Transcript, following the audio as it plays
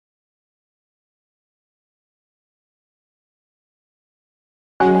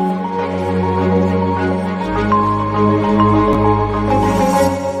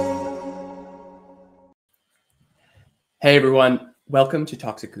Hey everyone, welcome to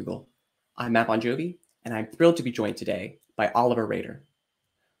Toxic Google. I'm Matt Bonjovi, and I'm thrilled to be joined today by Oliver Roeder.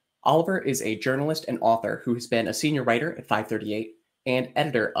 Oliver is a journalist and author who has been a senior writer at FiveThirtyEight and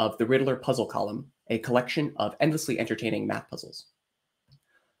editor of the Riddler puzzle column, a collection of endlessly entertaining math puzzles.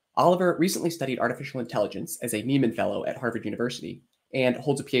 Oliver recently studied artificial intelligence as a Nieman Fellow at Harvard University and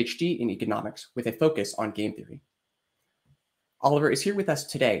holds a PhD in economics with a focus on game theory. Oliver is here with us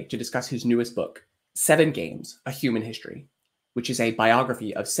today to discuss his newest book, 7 Games, A Human History, which is a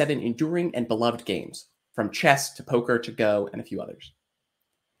biography of 7 enduring and beloved games, from chess to poker to Go and a few others.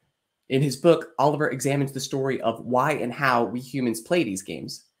 In his book, Oliver examines the story of why and how we humans play these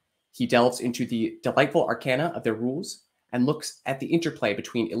games. He delves into the delightful arcana of their rules and looks at the interplay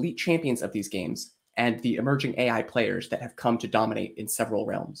between elite champions of these games and the emerging AI players that have come to dominate in several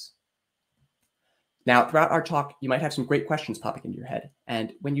realms. Now, throughout our talk, you might have some great questions popping into your head,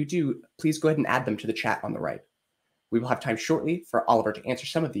 and when you do, please go ahead and add them to the chat on the right. We will have time shortly for Oliver to answer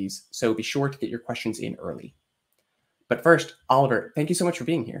some of these, so be sure to get your questions in early. But first, Oliver, thank you so much for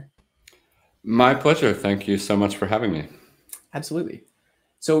being here. My pleasure. Thank you so much for having me. Absolutely.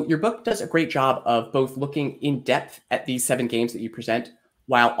 So your book does a great job of both looking in depth at these 7 games that you present,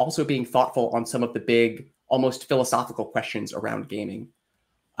 while also being thoughtful on some of the big, almost philosophical questions around gaming.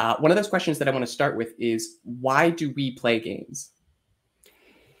 One of those questions that I want to start with is, why do we play games?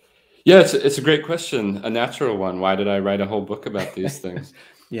 Yeah, it's a great question, a natural one. Why did I write a whole book about these things?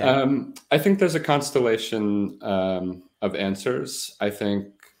 Yeah. I think there's a constellation of answers. I think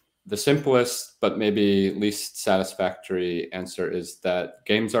the simplest, but maybe least satisfactory answer is that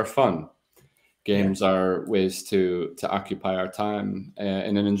games are fun. Games are ways to occupy our time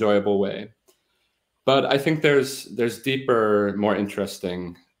in an enjoyable way. But I think there's deeper, more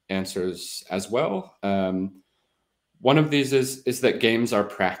interesting answers as well. One of these is that games are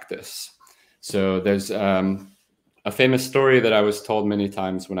practice. So there's a famous story that I was told many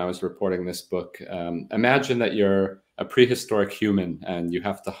times when I was reporting this book. Imagine that you're a prehistoric human and you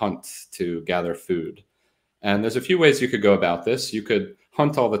have to hunt to gather food. And there's a few ways you could go about this. You could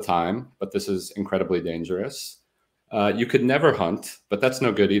hunt all the time, but this is incredibly dangerous. You could never hunt, but that's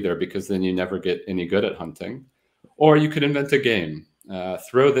no good either, because then you never get any good at hunting. Or you could invent a game.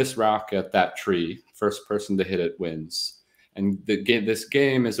 Throw this rock at that tree. First person to hit it wins. And this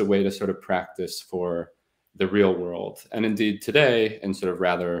game is a way to sort of practice for the real world. And indeed today, in sort of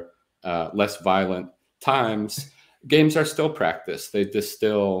rather less violent times, games are still practice. They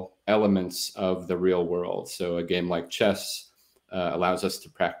distill elements of the real world. So a game like chess allows us to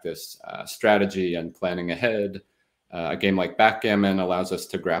practice strategy and planning ahead. A game like backgammon allows us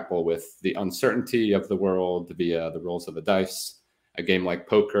to grapple with the uncertainty of the world via the rolls of the dice. A game like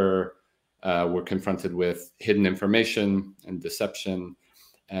poker, we're confronted with hidden information and deception,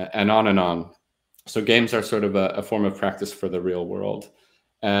 and on and on. So games are sort of a form of practice for the real world.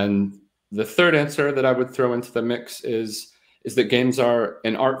 And the third answer that I would throw into the mix is that games are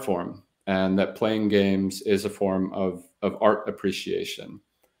an art form, and that playing games is a form of art appreciation.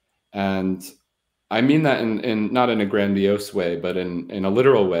 And I mean that in not in a grandiose way, but in a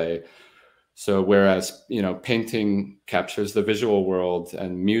literal way. So whereas, painting captures the visual world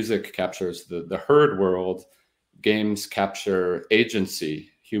and music captures the heard world, games capture agency,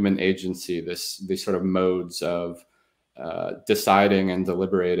 human agency, these sort of modes of deciding and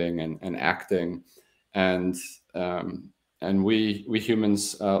deliberating and acting. And we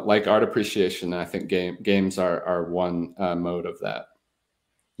humans like art appreciation. And I think games are one mode of that.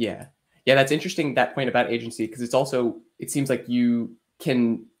 Yeah. Yeah, that's interesting, that point about agency, because it seems like you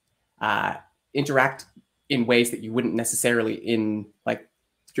can interact in ways that you wouldn't necessarily in like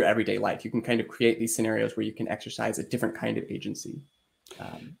your everyday life. You can kind of create these scenarios where you can exercise a different kind of agency.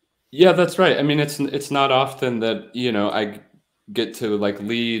 Yeah, that's right. I mean, it's not often that, I get to like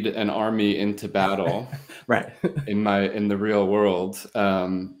lead an army into battle right. in the real world,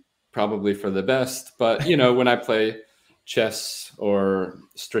 probably for the best. But, when I play chess or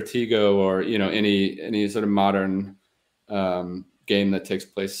Stratego or any sort of modern game that takes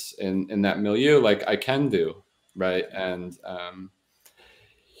place in that milieu, like I can do, right? And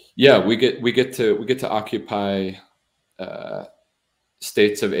yeah, we get to occupy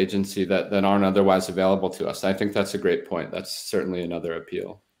states of agency that aren't otherwise available to us. I think that's a great point. That's certainly another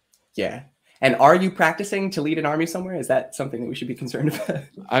appeal. Yeah. And are you practicing to lead an army somewhere? Is that something that we should be concerned about?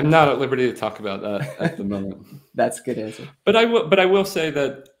 I'm not at liberty to talk about that at the moment. That's a good answer. But I will say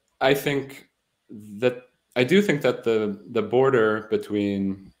that I do think that the border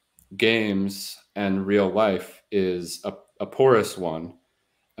between games and real life is a porous one.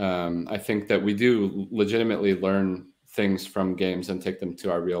 I think that we do legitimately learn things from games and take them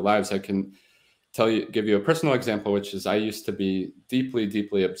to our real lives. I can give you a personal example, which is I used to be deeply,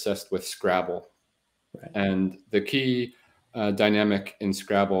 deeply obsessed with Scrabble. Right. And the key dynamic in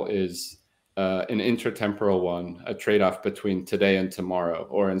Scrabble is an intertemporal one, a trade-off between today and tomorrow,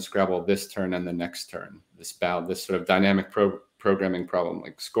 or in Scrabble, this turn and the next turn, this sort of dynamic programming problem,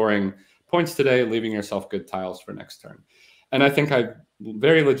 like scoring points today, leaving yourself good tiles for next turn. And I think I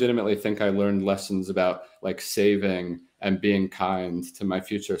very legitimately think I learned lessons about like saving and being kind to my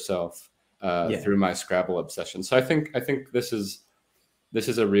future self through my Scrabble obsession. So I think this is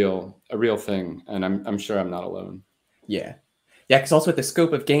a real thing, and I'm sure I'm not alone. Yeah. Yeah, because also with the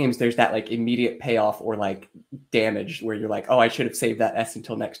scope of games, there's that like immediate payoff or like damage where you're like, oh, I should have saved that S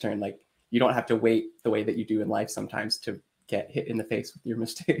until next turn. Like you don't have to wait the way that you do in life sometimes to get hit in the face with your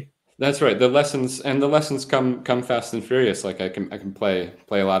mistake. That's right. The lessons come fast and furious. Like I can play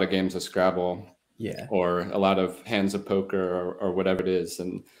a lot of games of Scrabble, or a lot of hands of poker or whatever it is,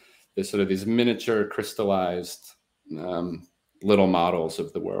 and there's sort of these miniature crystallized little models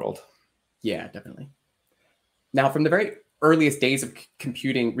of the world. Yeah, definitely. Now, from the very earliest days of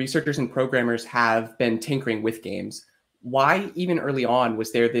computing, researchers and programmers have been tinkering with games. Why, even early on,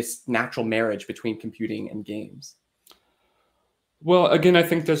 was there this natural marriage between computing and games? Well, again, I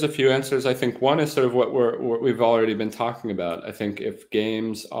think there's a few answers. I think one is sort of what we've already been talking about. I think if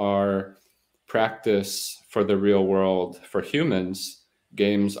games are practice for the real world for humans,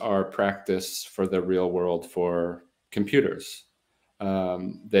 games are practice for the real world for computers.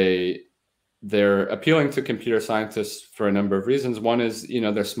 They're appealing to computer scientists for a number of reasons. One is,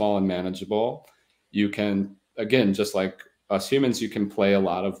 they're small and manageable. You can, again, just like us humans, you can play a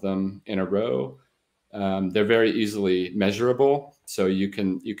lot of them in a row. They're very easily measurable. So you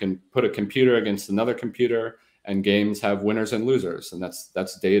can put a computer against another computer, and games have winners and losers, and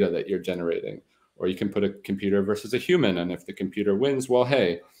that's data that you're generating. Or you can put a computer versus a human, and if the computer wins, well,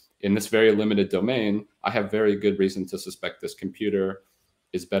 hey, in this very limited domain, I have very good reason to suspect this computer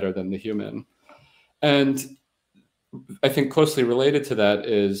is better than the human. And I think closely related to that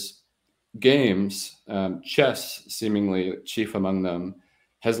is games, chess seemingly chief among them,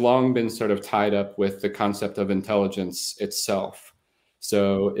 has long been sort of tied up with the concept of intelligence itself.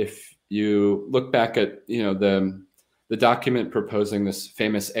 So if you look back at the document proposing this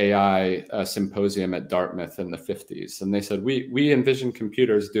famous AI symposium at Dartmouth in the 50s, and they said we envision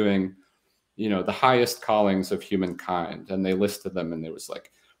computers doing the highest callings of humankind, and they listed them, and there was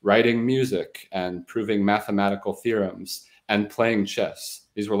like writing music and proving mathematical theorems and playing chess.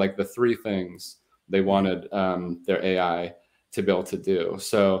 These were like the three things they wanted their AI to be able to do.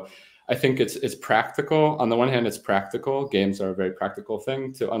 So I think it's practical. On the one hand, it's practical. Games are a very practical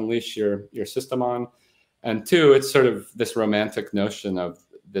thing to unleash your system on. And two, it's sort of this romantic notion of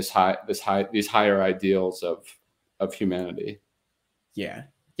these higher ideals of humanity. Yeah,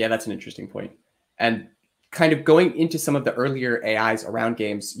 that's an interesting point. And kind of going into some of the earlier AIs around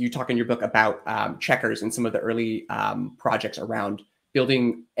games, you talk in your book about checkers and some of the early projects around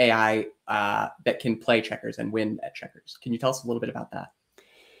building AI that can play checkers and win at checkers. Can you tell us a little bit about that?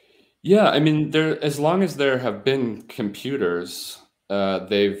 Yeah, I mean, as long as there have been computers,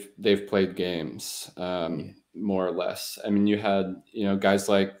 they've played games, more or less. I mean, you had guys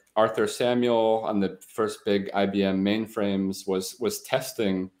like Arthur Samuel on the first big IBM mainframes was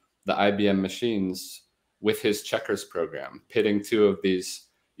testing the IBM machines with his checkers program, pitting two of these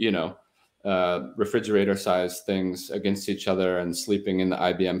refrigerator-sized things against each other and sleeping in the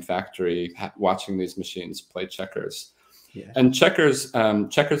IBM factory, watching these machines play checkers. Yeah. And checkers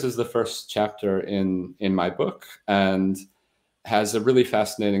is the first chapter in my book, and has a really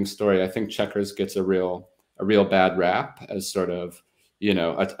fascinating story. I think checkers gets a real bad rap as sort of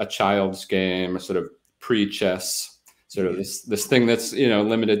a child's game, or sort of pre-chess, sort of this thing that's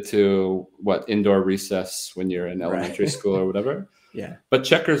limited to indoor recess when you're in elementary school or whatever. Yeah. But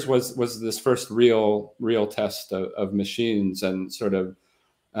checkers was this first real test of machines, and sort of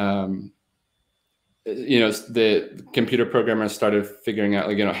the computer programmers started figuring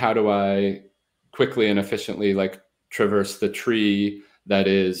out how do I quickly and efficiently traverse the tree that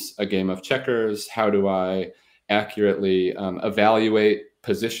is a game of checkers? How do I accurately evaluate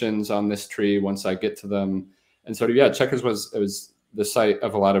positions on this tree once I get to them? And sort of, checkers was the site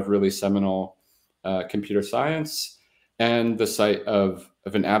of a lot of really seminal computer science, and the site of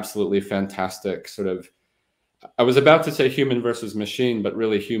an absolutely fantastic sort of, I was about to say human versus machine, but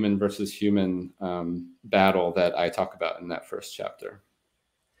really human versus human battle that I talk about in that first chapter.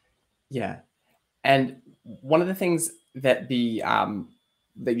 Yeah. And one of the things that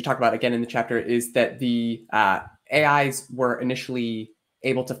that you talk about again in the chapter is that the AIs were initially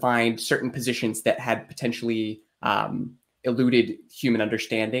able to find certain positions that had potentially eluded human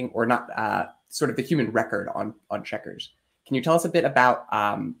understanding, or not sort of the human record on checkers. Can you tell us a bit about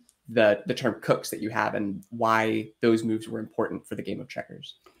the term cooks that you have and why those moves were important for the game of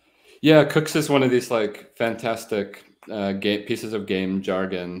checkers? Yeah, cooks is one of these like fantastic pieces of game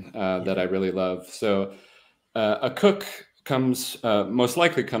jargon that I really love. So a cook comes most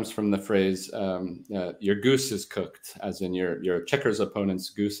likely comes from the phrase your goose is cooked, as in your checkers opponent's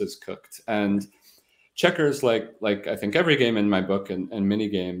goose is cooked. And checkers, like I think every game in my book and many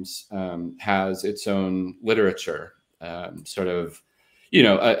games, has its own literature, sort of,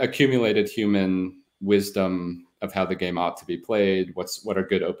 accumulated human wisdom of how the game ought to be played, what are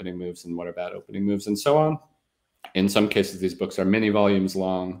good opening moves and what are bad opening moves, and so on. In some cases, these books are many volumes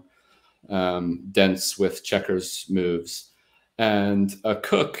long, dense with checkers moves. And a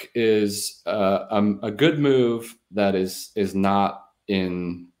cook is a good move that is not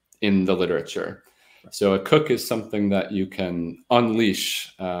in the literature. So a cook is something that you can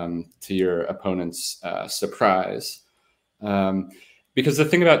unleash to your opponent's surprise. Because the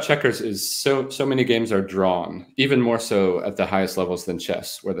thing about checkers is so many games are drawn, even more so at the highest levels than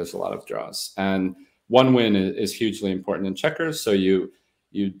chess, where there's a lot of draws. And one win is hugely important in checkers. So you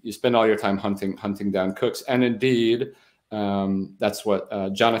spend all your time hunting down cooks. And indeed, that's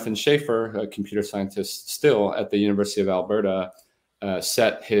what Jonathan Schaefer, a computer scientist still at the University of Alberta,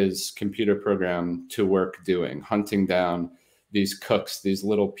 set his computer program to work doing, hunting down these cooks, these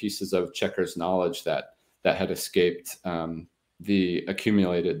little pieces of checkers knowledge that had escaped the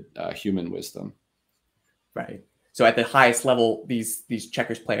accumulated human wisdom. Right. So at the highest level, these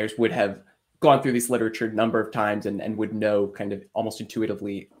checkers players would have gone through this literature a number of times and would know kind of almost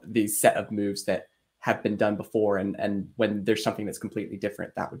intuitively these set of moves that have been done before. And when there's something that's completely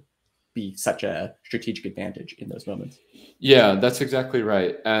different, that would be such a strategic advantage in those moments. Yeah, that's exactly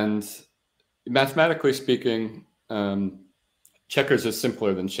right. And mathematically speaking, checkers is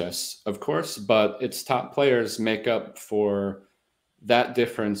simpler than chess, of course, but its top players make up for that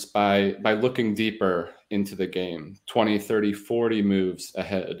difference by looking deeper into the game. 20, 30, 40 moves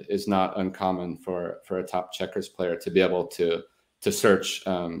ahead is not uncommon for a top checkers player to be able to search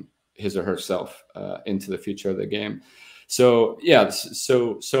his or herself into the future of the game. So yeah,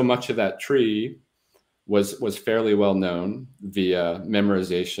 so much of that tree was fairly well known via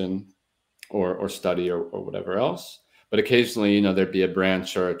memorization or study or whatever else. But occasionally, there'd be a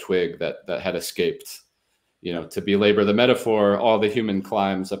branch or a twig that had escaped. To belabor the metaphor, all the human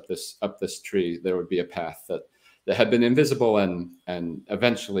climbs up this tree, there would be a path that had been invisible, and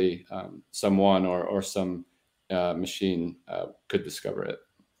eventually someone or some machine could discover it.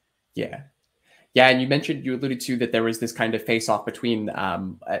 Yeah. Yeah, and you alluded to that there was this kind of face-off between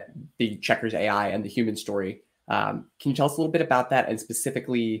the checkers AI and the human story. Can you tell us a little bit about that, and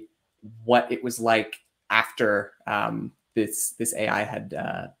specifically what it was like after this AI had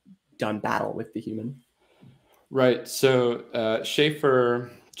done battle with the human? Right. So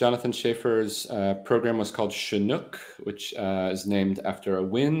Jonathan Schaefer's program was called Chinook, which is named after a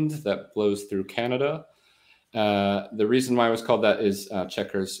wind that blows through Canada. The reason why it was called that is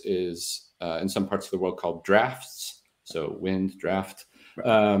checkers is in some parts of the world called drafts. So wind, draft.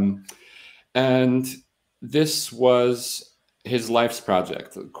 And this was his life's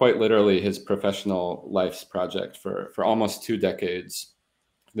project, quite literally his professional life's project for almost 2 decades.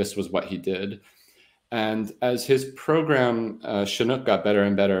 This was what he did. And as his program, Chinook, got better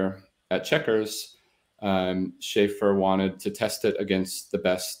and better at checkers, Schaefer wanted to test it against the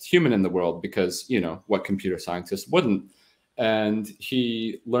best human in the world because, what computer scientist wouldn't? And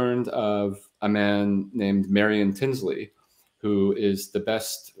he learned of a man named Marion Tinsley, who was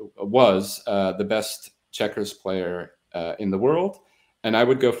the best checkers player in the world. And I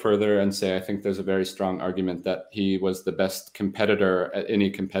would go further and say I think there's a very strong argument that he was the best competitor at any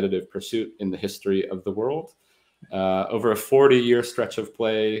competitive pursuit in the history of the world. Over a 40-year stretch of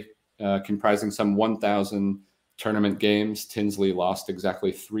play, comprising some 1,000 tournament games, Tinsley lost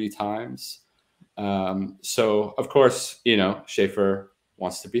exactly 3 times. So, of course, Schaefer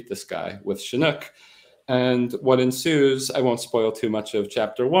wants to beat this guy with Chinook. And what ensues, I won't spoil too much of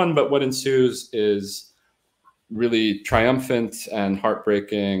chapter 1, but what ensues is really triumphant and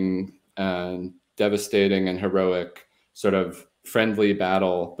heartbreaking and devastating and heroic sort of friendly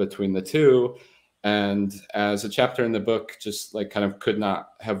battle between the two. And as a chapter in the book, just like kind of could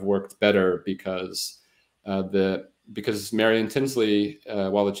not have worked better because Marion Tinsley,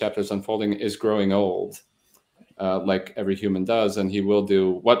 while the chapter is unfolding, is growing old, like every human does, and he will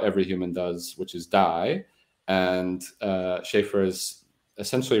do what every human does, which is die. And Schaefer is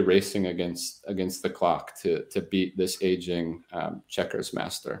essentially racing against the clock to beat this aging checkers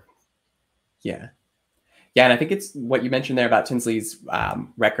master. Yeah. Yeah, and I think it's what you mentioned there about Tinsley's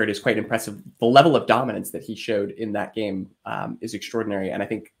record is quite impressive. The level of dominance that he showed in that game is extraordinary. And I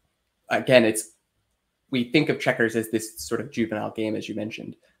think, again, we think of checkers as this sort of juvenile game, as you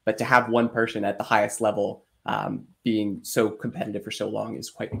mentioned, but to have one person at the highest level being so competitive for so long is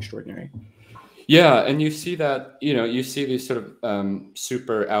quite extraordinary. Yeah, and you see that, you see these sort of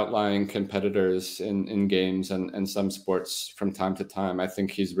super outlying competitors in games and some sports from time to time. I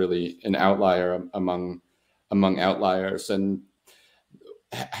think he's really an outlier among outliers. And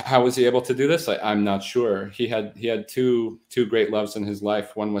how was he able to do this? I'm not sure. He had two great loves in his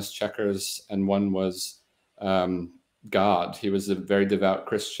life. One was checkers, and one was God. He was a very devout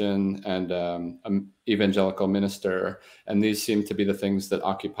Christian and an evangelical minister, and these seemed to be the things that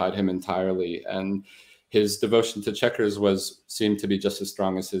occupied him entirely. And his devotion to checkers seemed to be just as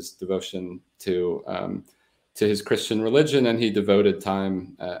strong as his devotion to his Christian religion, and he devoted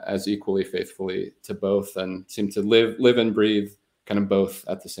time as equally faithfully to both, and seemed to live and breathe kind of both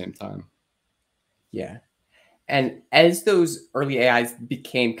at the same time. Yeah. And as those early AIs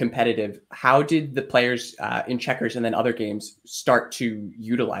became competitive, how did the players in checkers and then other games start to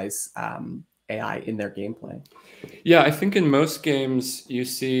utilize AI in their gameplay? Yeah, I think in most games you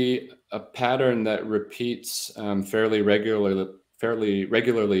see a pattern that repeats fairly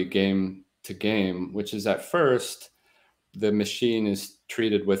regularly game to game, which is at first the machine is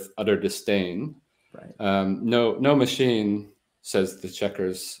treated with utter disdain. Right. No machine, says the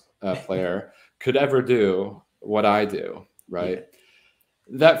checkers player, could ever do what I do, right?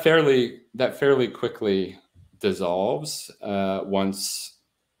 Yeah. That fairly quickly dissolves once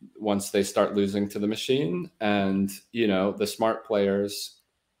they start losing to the machine, and the smart players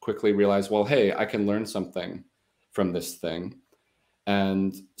quickly realize, well, hey, I can learn something from this thing.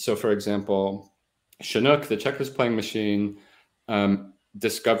 And so, for example, Chinook, the checkers playing machine,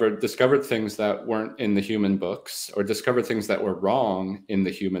 discovered things that weren't in the human books, or discovered things that were wrong in the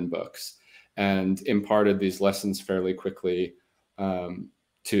human books, and imparted these lessons fairly quickly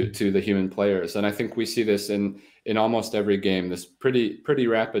to the human players. And I think we see this in almost every game, this pretty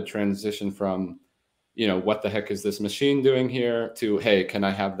rapid transition from, what the heck is this machine doing here, to, hey, can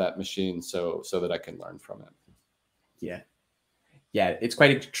I have that machine so that I can learn from it? Yeah, it's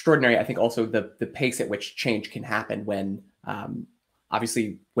quite extraordinary. I think also the pace at which change can happen when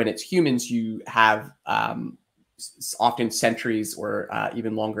obviously when it's humans, you have often centuries or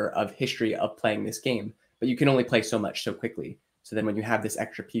even longer of history of playing this game, but you can only play so much so quickly. So then when you have this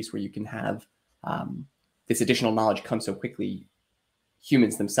extra piece where you can have this additional knowledge come so quickly,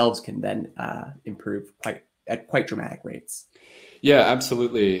 humans themselves can then improve at quite dramatic rates. Yeah,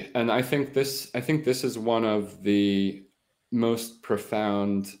 absolutely. And I think this is one of the most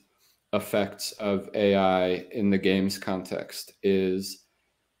profound effects of AI in the games context, is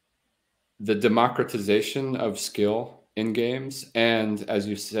the democratization of skill in games, and, as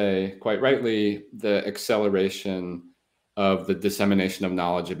you say quite rightly, the acceleration of the dissemination of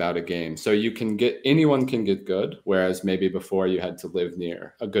knowledge about a game. So anyone can get good, whereas maybe before you had to live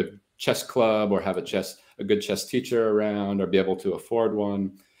near a good chess club, or have a good chess teacher around, or be able to afford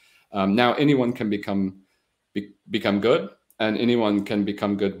one. Now anyone can become good, and anyone can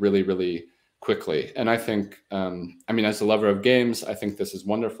become good really, really quickly. And I think, as a lover of games, I think this is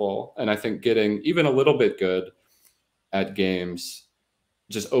wonderful. And I think getting even a little bit good at games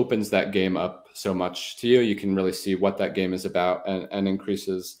just opens that game up so much to you. You can really see what that game is about, and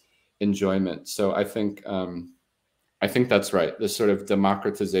increases enjoyment. So I think that's right. This sort of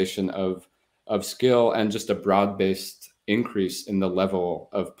democratization of skill, and just a broad-based increase in the level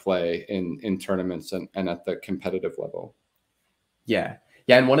of play in tournaments and at the competitive level. Yeah.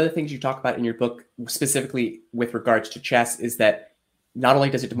 And one of the things you talk about in your book, specifically with regards to chess, is that not only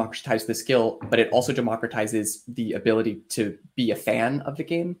does it democratize the skill, but it also democratizes the ability to be a fan of the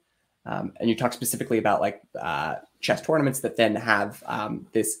game. And you talk specifically about chess tournaments that then have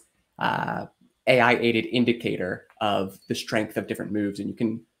this AI-aided indicator of the strength of different moves,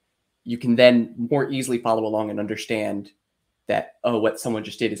 and you can then more easily follow along and understand that, what someone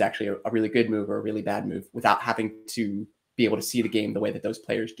just did is actually a really good move or a really bad move, without having to be able to see the game the way that those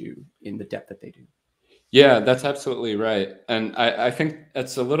players do in the depth that they do. Yeah, that's absolutely right. And I think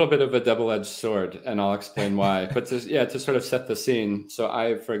it's a little bit of a double-edged sword, and I'll explain why. But to sort of set the scene. So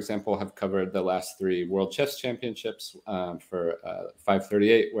I, for example, have covered the last 3 World Chess Championships for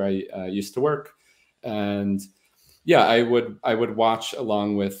FiveThirtyEight, where I used to work. And yeah, I would watch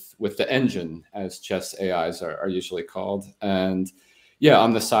along with the engine, as chess AIs are usually called. And yeah,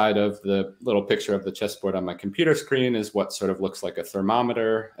 on the side of the little picture of the chessboard on my computer screen is what sort of looks like a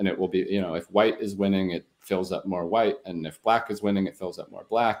thermometer. And it will be, if white is winning, it fills up more white. And if black is winning, it fills up more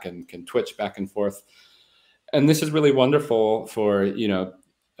black, and can twitch back and forth. And this is really wonderful for, you know,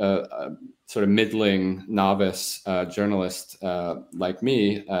 a sort of middling novice journalist like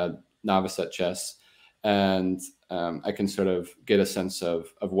me, novice at chess. And I can sort of get a sense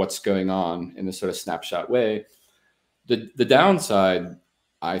of what's going on in this sort of snapshot way. The downside,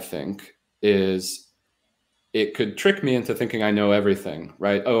 I think, is it could trick me into thinking I know everything,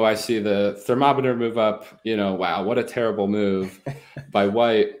 right? Oh, I see the thermometer move up, you know, wow, what a terrible move by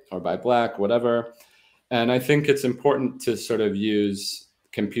white or by black, whatever. And I think it's important to sort of use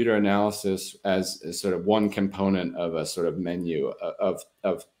computer analysis as sort of one component of a sort of menu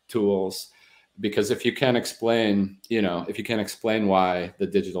of tools. Because if you can't explain, you know, if you can't explain why the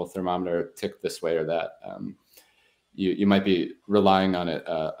digital thermometer ticked this way or that, you might be relying on it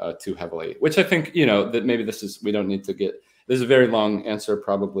too heavily, which I think, you know, that maybe this is, we don't need to get, this is a very long answer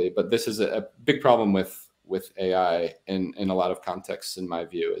probably, but this is a big problem with AI in a lot of contexts, in my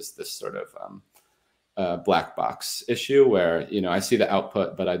view, is this sort of black box issue where, you know, I see the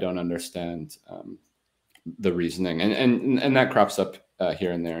output, but I don't understand the reasoning. And that crops up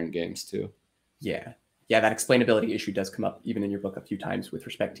here and there in games too. Yeah. Yeah, that explainability issue does come up even in your book a few times with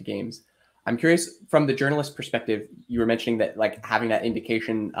respect to games. I'm curious, from the journalist perspective, you were mentioning that like having that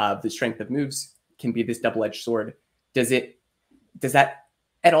indication of the strength of moves can be this double-edged sword. Does that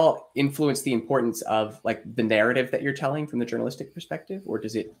at all influence the importance of like the narrative that you're telling from the journalistic perspective? Or do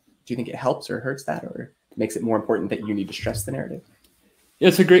you think it helps or hurts that, or makes it more important that you need to stress the narrative?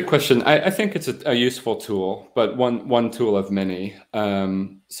 It's a great question. I think it's a useful tool, but one tool of many.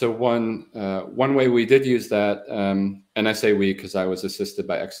 So one way we did use that, and I say we because I was assisted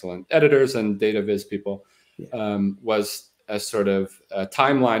by excellent editors and data viz people, was a sort of a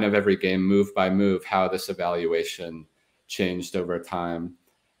timeline of every game, move by move, how this evaluation changed over time,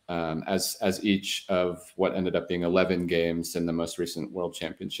 as each of what ended up being 11 games in the most recent World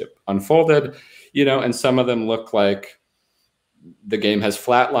Championship unfolded. You know, and some of them look like the game has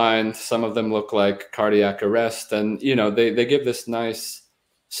flatlined. Some of them look like cardiac arrest. And, you know, they give this nice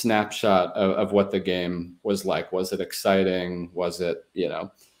snapshot of what the game was like. Was it exciting? Was it, you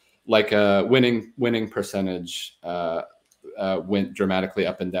know, like a winning percentage went dramatically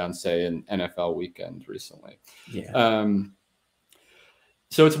up and down, say, in NFL Weekend recently. Yeah.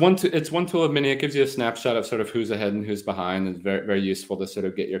 So it's one tool of many. It gives you a snapshot of sort of who's ahead and who's behind, and very, very useful to sort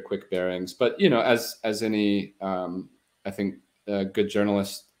of get your quick bearings. But, you know, as any, I think, a good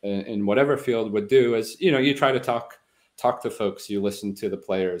journalist in whatever field would do is, you know, you try to talk to folks, you listen to the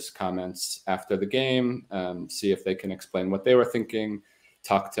players' comments after the game, see if they can explain what they were thinking,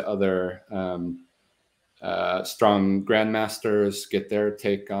 talk to other strong grandmasters, get their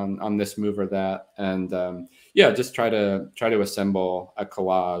take on this move or that, and yeah, just try to assemble a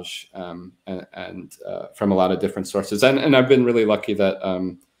collage and from a lot of different sources. And I've been really lucky that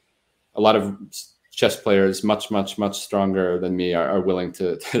a lot of chess players much stronger than me are willing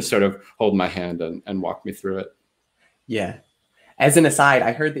to sort of hold my hand and walk me through it. Yeah. As an aside,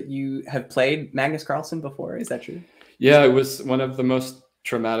 I heard that you have played Magnus Carlsen before. Is that true? Yeah, it was one of the most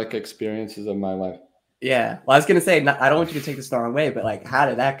traumatic experiences of my life. Yeah. Well, I was going to say, I don't want you to take this the wrong way, but like, how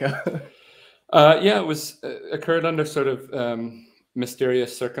did that go? Yeah, it was occurred under sort of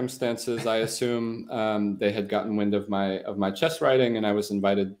mysterious circumstances. I assume they had gotten wind of my chess writing, and I was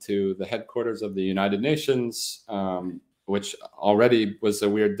invited to the headquarters of the United Nations, which already was a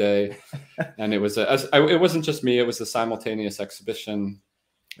weird day. And it wasn't just me; it was a simultaneous exhibition.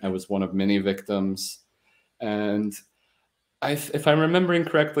 I was one of many victims, and if I'm remembering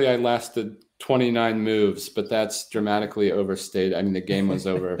correctly, I lasted 29 moves, but that's dramatically overstated. I mean, the game was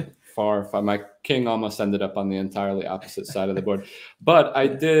over. Far. My king almost ended up on the entirely opposite side of the board. But I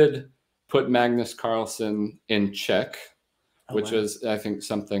did put Magnus Carlsen in check, which was, I think,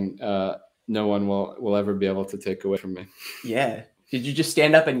 something no one will ever be able to take away from me. Yeah. Did you just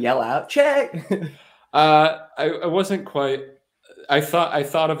stand up and yell out, check? I wasn't quite. I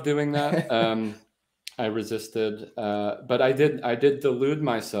thought of doing that. I resisted, but I did delude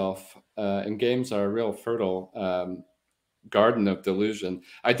myself. And games are a real fertile garden of delusion.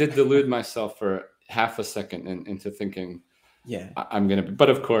 I did delude myself for half a second into thinking, yeah, I'm going to, but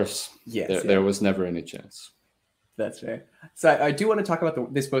of course, there was never any chance. That's fair. So I do want to talk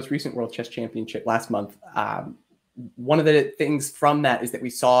about this most recent World Chess Championship last month. One of the things from that is that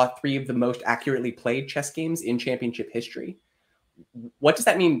we saw 3 of the most accurately played chess games in championship history. What does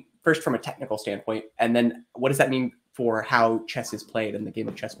that mean, first from a technical standpoint, and then what does that mean for how chess is played and the game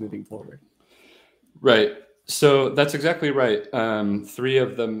of chess moving forward? Right. So that's exactly right. 3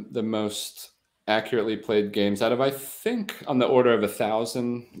 of the most accurately played games out of, I think, on the order of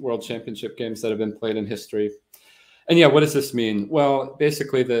 1,000 World Championship games that have been played in history. And yeah, what does this mean? Well,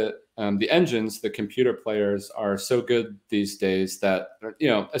 basically the the engines, the computer players, are so good these days that,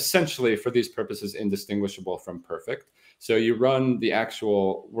 essentially for these purposes, indistinguishable from perfect. So you run the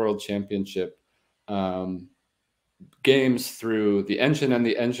actual World Championship games through the engine, and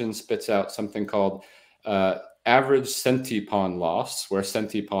the engine spits out something called average centipawn loss, where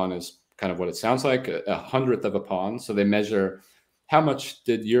centipawn is kind of what it sounds like, a hundredth of a pawn. So they measure how much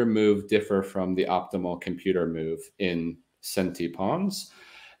did your move differ from the optimal computer move in centipawns.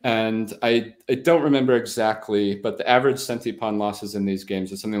 And I don't remember exactly, but the average centipawn losses in these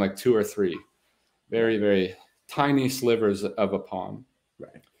games is something like 2 or 3. Very, very tiny slivers of a pawn.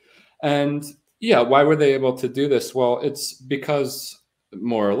 Right. And yeah, why were they able to do this? Well, it's because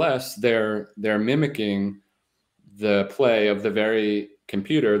more or less they're mimicking the play of the very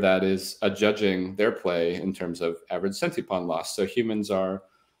computer that is judging their play in terms of average centipawn loss. So humans are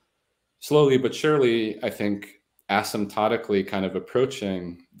slowly but surely, I think, asymptotically kind of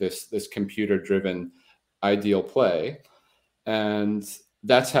approaching this computer-driven ideal play, and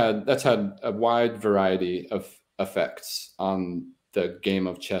that's had a wide variety of effects on the game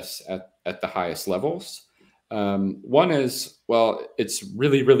of chess at the highest levels. One is, well, it's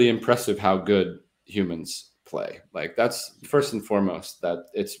really, really impressive how good humans play. Like, that's first and foremost, that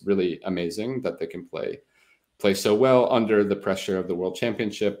it's really amazing that they can play so well under the pressure of the World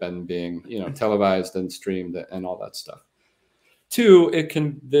Championship and being, televised and streamed and all that stuff.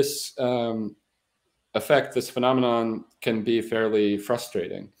 2, this effect, this phenomenon can be fairly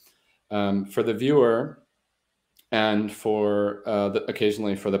frustrating for the viewer and for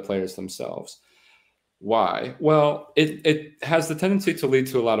occasionally for the players themselves. Why? Well, it has the tendency to lead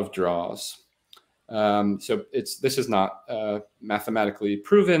to a lot of draws. So this is not mathematically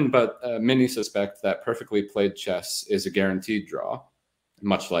proven, but many suspect that perfectly played chess is a guaranteed draw,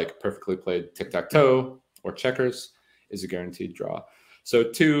 much like perfectly played tic-tac-toe or checkers is a guaranteed draw. So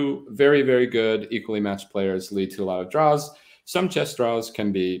 2 very, very good, equally matched players lead to a lot of draws. Some chess draws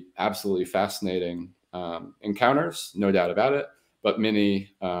can be absolutely fascinating encounters, no doubt about it, but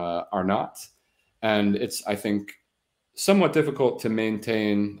many are not. And it's, I think, somewhat difficult to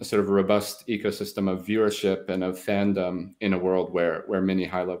maintain a sort of robust ecosystem of viewership and of fandom in a world where many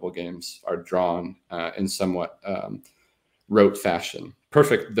high-level games are drawn in somewhat rote fashion,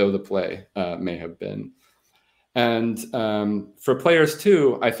 perfect though the play may have been. And for players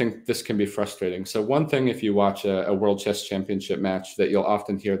too, I think this can be frustrating. So one thing, if you watch a World Chess Championship match, that you'll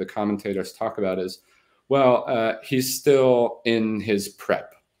often hear the commentators talk about is, well, he's still in his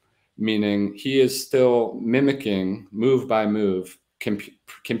prep, meaning he is still mimicking move by move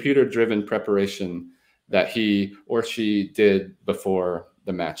computer-driven preparation that he or she did before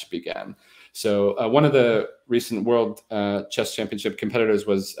the match began. So one of the recent World Chess Championship competitors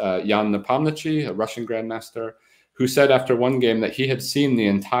was Jan Nepomniachtchi, a Russian grandmaster, who said after one game that he had seen the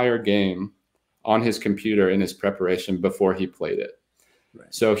entire game on his computer in his preparation before he played it. Right.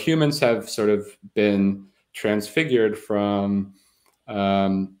 So humans have sort of been transfigured from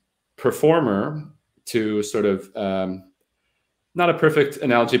performer to sort of, not a perfect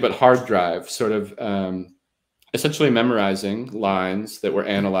analogy, but hard drive, sort of essentially memorizing lines that were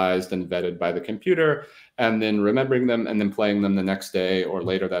analyzed and vetted by the computer, and then remembering them and then playing them the next day or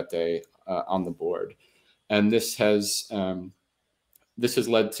later that day on the board. And this has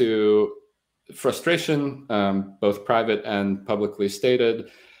led to frustration, both private and publicly stated.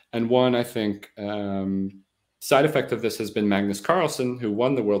 And one, I think, side effect of this has been Magnus Carlsen, who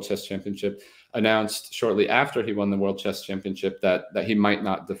won the World Chess Championship, announced shortly after he won the World Chess Championship that he might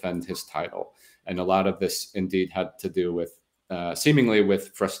not defend his title. And a lot of this indeed had to do with seemingly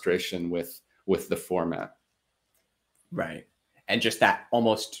with frustration with the format. Right. And just that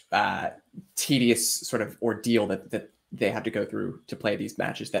almost tedious sort of ordeal that they have to go through to play these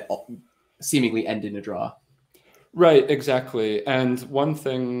matches that seemingly end in a draw. Right, exactly. And one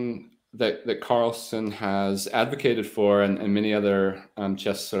thing that Carlsen has advocated for, and many other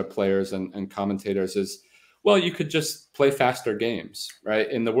chess sort of players and commentators, is, well, you could just play faster games, right?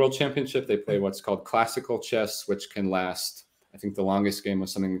 In the World Championship, they play what's called classical chess, which can last, I think the longest game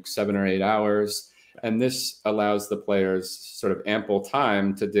was something like 7 or 8 hours. And this allows the players sort of ample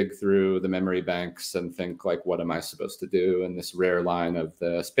time to dig through the memory banks and think, like, what am I supposed to do in this rare line of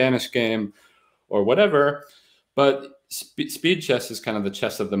the Spanish game or whatever. But speed chess is kind of the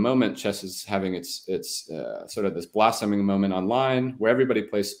chess of the moment. Chess is having its sort of this blossoming moment online where everybody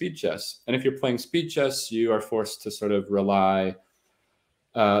plays speed chess. And if you're playing speed chess, you are forced to sort of rely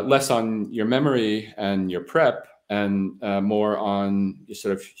less on your memory and your prep and more on your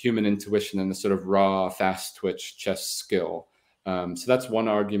sort of human intuition and the sort of raw, fast twitch chess skill. So that's one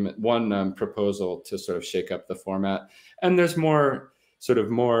argument, one proposal to sort of shake up the format. And there's more sort of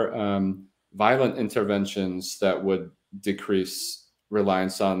more violent interventions that would decrease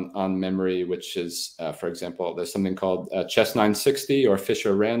reliance on memory, which is, for example, there's something called chess 960 or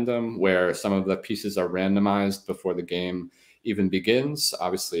Fisher random, where some of the pieces are randomized before the game even begins,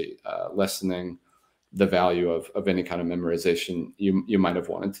 obviously lessening the value of any kind of memorization you might have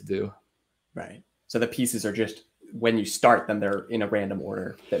wanted to do. Right. So the pieces are just, when you start them, they're in a random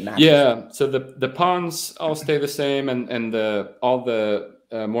order that matches. Yeah. So the pawns all stay the same, and all the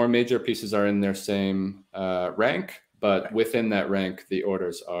more major pieces are in their same rank, but right. Within that rank, the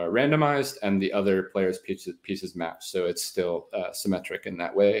orders are randomized and the other players' pieces match. So it's still symmetric in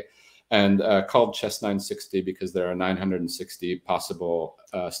that way. And called chess 960 because there are 960 possible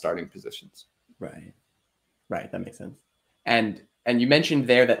starting positions. Right. Right. That makes sense. And you mentioned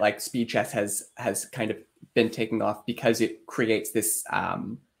there that like speed chess has kind of been taking off because it creates this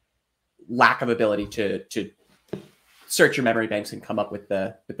lack of ability to search your memory banks and come up with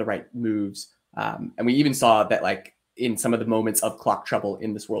the right moves. And we even saw that like in some of the moments of clock trouble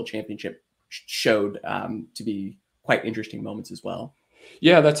in this World Championship showed to be quite interesting moments as well.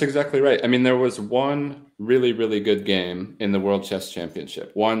 Yeah, that's exactly right. I mean, there was one really, really good game in the World Chess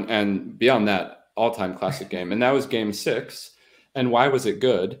Championship. One, and beyond that, all-time classic game. And that was game 6. And why was it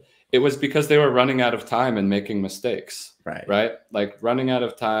good? It was because they were running out of time and making mistakes. Right? Like running out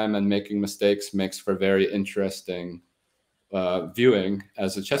of time and making mistakes makes for very interesting viewing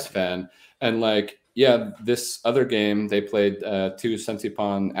as a chess fan. And like, yeah, this other game, they played 2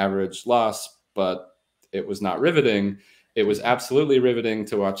 centipawn average loss, but it was not riveting. It was absolutely riveting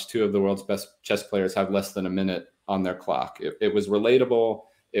to watch 2 of the world's best chess players have less than a minute on their clock. It was relatable.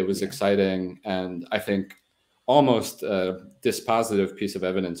 It was exciting. And I think almost a dispositive piece of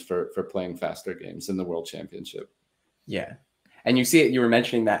evidence for playing faster games in the World Championship. Yeah. And you see it, you were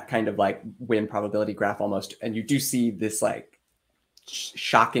mentioning that kind of like win probability graph almost, and you do see this like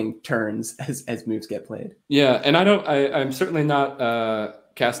shocking turns as moves get played. Yeah. And I'm certainly not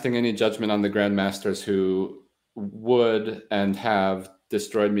casting any judgment on the grandmasters who would and have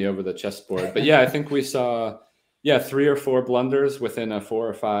destroyed me over the chessboard. But yeah, I think we saw 3 or 4 blunders within a 4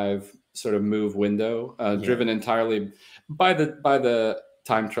 or 5 sort of move window, driven entirely by the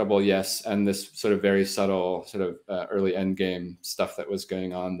time trouble, yes, and this sort of very subtle sort of early end game stuff that was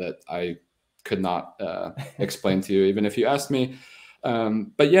going on that I could not explain to you, even if you asked me.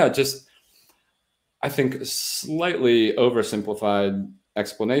 But yeah, just I think a slightly oversimplified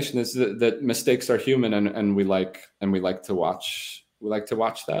explanation is that mistakes are human, and we like to watch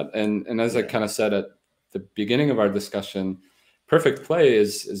that. And as I kind of said at the beginning of our discussion, perfect play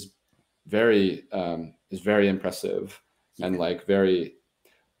is very impressive and like very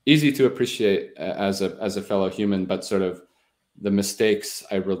easy to appreciate as a fellow human, but sort of the mistakes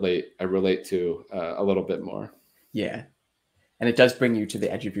I relate to a little bit more. Yeah. And it does bring you to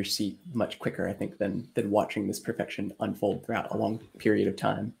the edge of your seat much quicker, I think, than watching this perfection unfold throughout a long period of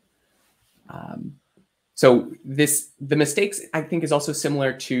time. So the mistakes, I think, is also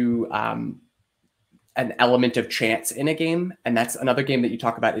similar to an element of chance in a game. And that's another game that you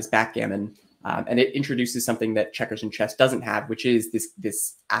talk about is backgammon. And it introduces something that checkers and chess doesn't have, which is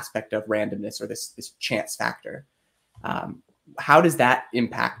this aspect of randomness or this chance factor. How does that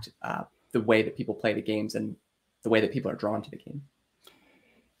impact the way that people play the games and the way that people are drawn to the game?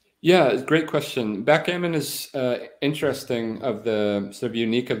 Yeah, great question. Backgammon is interesting, of the sort of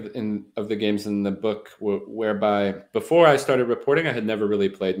unique of the games in the book, whereby before I started reporting, I had never really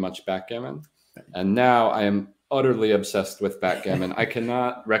played much backgammon. And now I am utterly obsessed with backgammon. I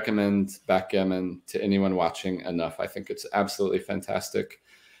cannot recommend backgammon to anyone watching enough. I think it's absolutely fantastic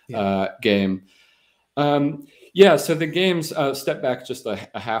game. So the games, step back just a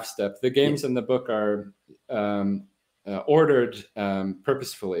half step. The games in the book are ordered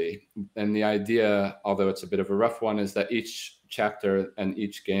purposefully. And the idea, although it's a bit of a rough one, is that each chapter and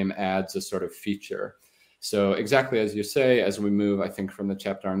each game adds a sort of feature. So exactly as you say, as we move, I think, from the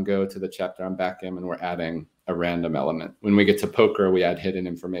chapter on Go to the chapter on backgammon, we're adding a random element. When we get to poker, we add hidden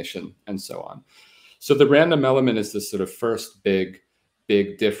information and so on. So the random element is this sort of first big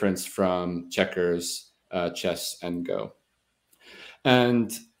difference from checkers, chess, and Go.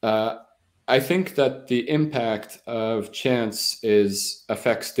 And I think that the impact of chance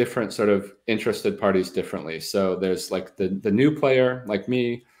affects different sort of interested parties differently. So there's like the new player, like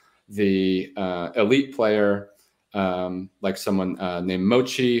me, the elite player, like someone named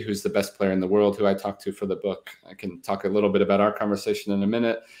Mochi, who's the best player in the world, who I talked to for the book. I can talk a little bit about our conversation in a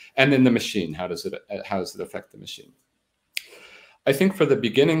minute. And then the machine, how does it affect the machine? I think for the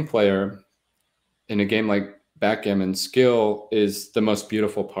beginning player in a game like backgammon, skill is the most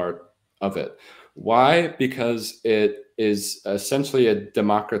beautiful part of it. Why? Because it is essentially a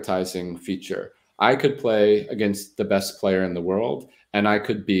democratizing feature. I could play against the best player in the world, and I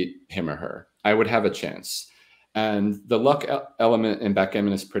could beat him or her. I would have a chance. And the luck element in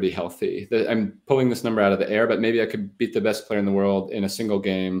backgammon is pretty healthy. I'm pulling this number out of the air, but maybe I could beat the best player in the world in a single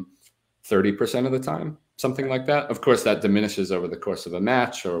game 30% of the time, something like that. Of course, that diminishes over the course of a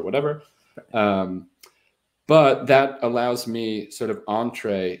match or whatever. But that allows me sort of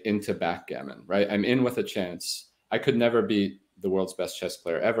entree into backgammon, right? I'm in with a chance. I could never beat the world's best chess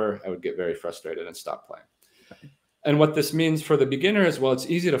player ever. I would get very frustrated and stop playing. And what this means for the beginner is, well, it's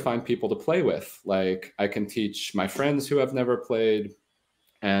easy to find people to play with. Like I can teach my friends who have never played,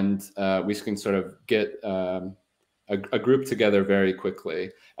 and we can sort of get a group together very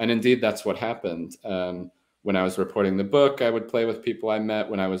quickly. And indeed, that's what happened. When I was reporting the book, I would play with people I met.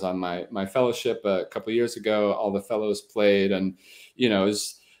 When I was on my fellowship a couple of years ago, all the fellows played, and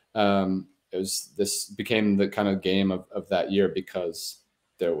this became the kind of game of that year because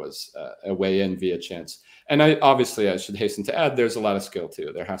there was a way in via chance. And I should hasten to add, there's a lot of skill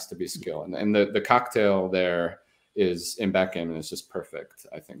too. There has to be skill, and the cocktail there is in backgammon is just perfect.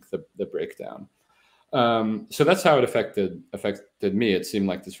 I think the breakdown. So that's how it affected me. It seemed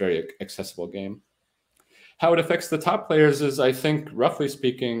like this very accessible game. How it affects the top players is, I think, roughly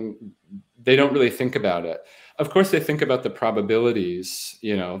speaking, they don't really think about it. Of course, they think about the probabilities,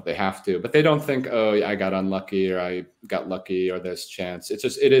 they have to, but they don't think, oh, I got unlucky or I got lucky or there's chance. It's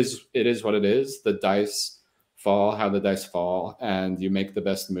just, it is what it is. The dice fall how the dice fall, and you make the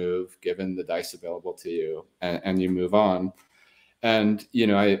best move given the dice available to you, and you move on. And,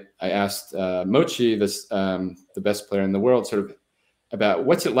 I asked Mochi, the best player in the world, sort of about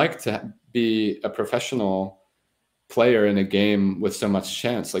what's it like to be a professional player in a game with so much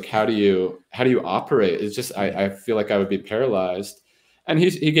chance. Like, how do you operate? It's just, I feel like I would be paralyzed. And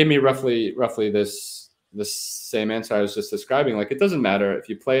he gave me roughly this same answer I was just describing. Like, it doesn't matter if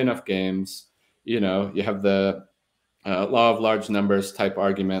you play enough games, you have the law of large numbers type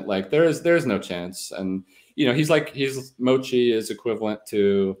argument. Like there's no chance. And, Mochi is equivalent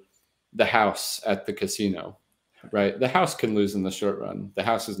to the house at the casino, right? The house can lose in the short run. The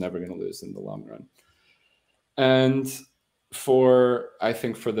house is never going to lose in the long run. And I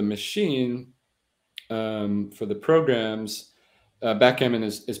think for the machine, for the programs, backgammon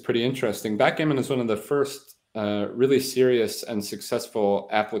is pretty interesting. Backgammon is one of the first really serious and successful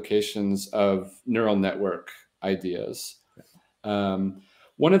applications of neural network ideas. One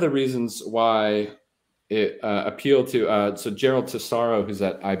of the reasons why it appealed to, so Gerald Tesaro, who's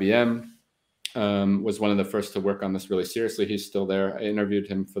at IBM, was one of the first to work on this really seriously. He's still there. I interviewed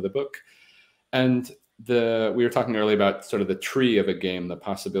him for the book. And we were talking earlier about sort of the tree of a game, the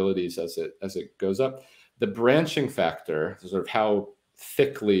possibilities as it goes up. The branching factor, sort of how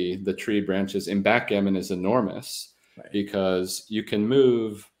thickly the tree branches in backgammon, is enormous, right? Because you can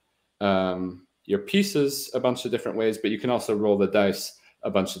move your pieces a bunch of different ways, but you can also roll the dice a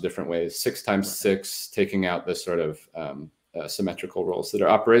bunch of different ways, 6 times 6, taking out the sort of symmetrical rolls that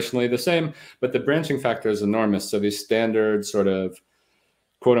are operationally the same, but the branching factor is enormous. So these standard sort of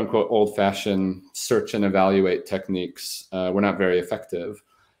quote unquote old-fashioned search and evaluate techniques were not very effective.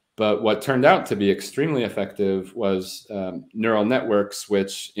 But what turned out to be extremely effective was neural networks,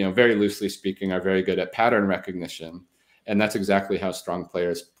 which, very loosely speaking, are very good at pattern recognition. And that's exactly how strong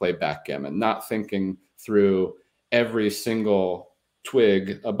players play backgammon, not thinking through every single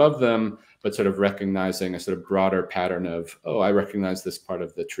twig above them, but sort of recognizing a sort of broader pattern of, oh, I recognize this part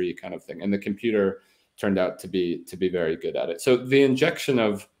of the tree kind of thing. And the computer turned out to be very good at it. So the injection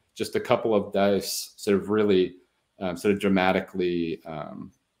of just a couple of dice sort of really sort of dramatically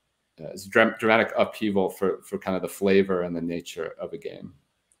dramatic upheaval for kind of the flavor and the nature of a game.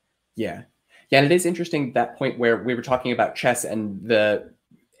 Yeah. And it is interesting, that point where we were talking about chess, and the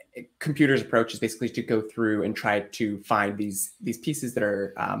computer's approach is basically to go through and try to find these pieces that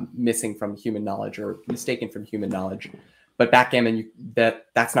are missing from human knowledge or mistaken from human knowledge. But backgammon,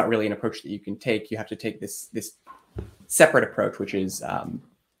 that's not really an approach that you can take. You have to take this separate approach, which is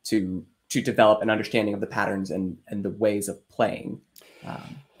to develop an understanding of the patterns and the ways of playing.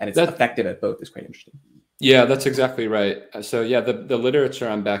 And it's effective at both. Is quite interesting. Yeah, that's exactly right. So yeah, the literature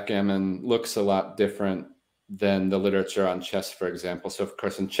on backgammon looks a lot different than the literature on chess, for example. So of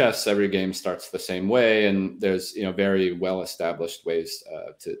course, in chess, every game starts the same way, and there's very well-established ways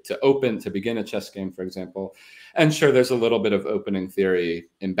to begin a chess game, for example. And sure, there's a little bit of opening theory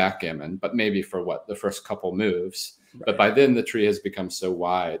in backgammon, but maybe for the first couple moves. Right. But by then, the tree has become so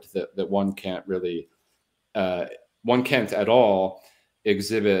wide that one can't at all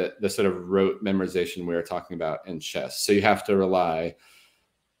exhibit the sort of rote memorization we were talking about in chess. So you have to rely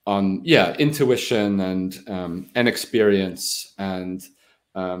intuition and experience. And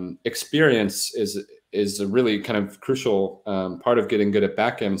experience is a really kind of crucial part of getting good at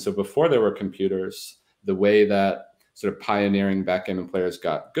backgammon. So before there were computers, the way that sort of pioneering backgammon players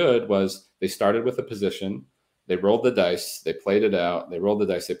got good was they started with a position, they rolled the dice, they played it out, they rolled the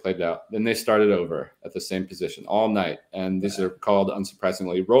dice, they played it out, then they started over at the same position all night. And these are called,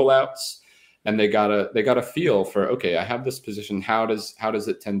 unsurprisingly, rollouts. And they got a feel for, okay, I have this position. How does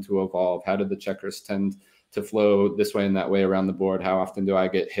it tend to evolve? How do the checkers tend to flow this way and that way around the board? How often do I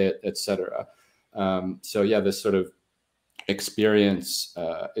get hit, etc. So yeah, this sort of experience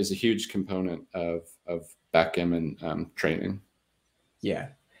is a huge component of backgammon training. Yeah.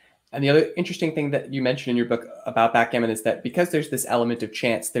 And the other interesting thing that you mentioned in your book about backgammon is that because there's this element of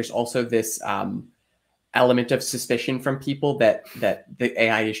chance, there's also this element of suspicion from people that the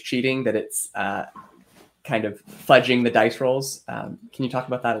AI is cheating, that it's kind of fudging the dice rolls. Can you talk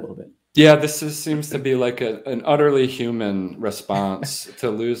about that a little bit? Yeah, seems to be like an utterly human response to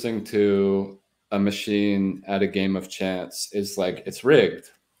losing to a machine at a game of chance. Is like, it's rigged.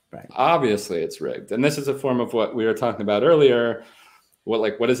 Right. Obviously it's rigged. And this is a form of what we were talking about earlier.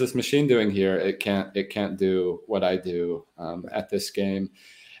 What is this machine doing here? It can't do what I do at this game.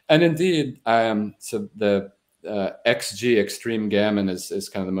 And indeed, so the XG, Extreme Gammon, is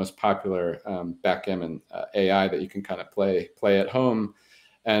kind of the most popular backgammon AI that you can kind of play at home.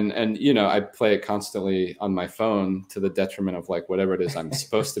 And you know, I play it constantly on my phone to the detriment of like whatever it is I'm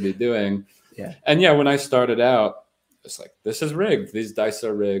supposed to be doing. Yeah. And yeah, when I started out, it's like, this is rigged. These dice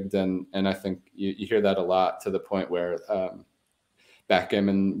are rigged. And I think you hear that a lot, to the point where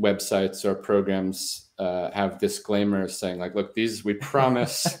backgammon websites or programs have disclaimers saying like, look, these, we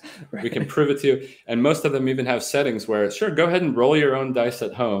promise Right. we can prove it to you. And most of them even have settings where, sure, go ahead and roll your own dice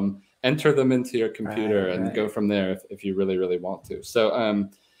at home, enter them into your computer, and go from there if you really, really want to. So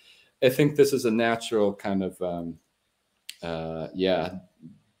I think this is a natural kind of,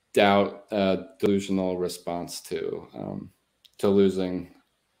 doubt, delusional response to losing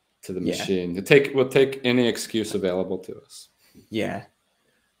to the machine. We'll take any excuse available to us. Yeah.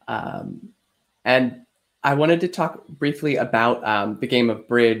 And I wanted to talk briefly about the game of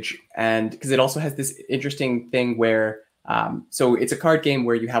bridge, and because it also has this interesting thing where, so it's a card game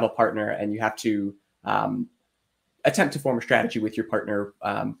where you have a partner and you have to attempt to form a strategy with your partner,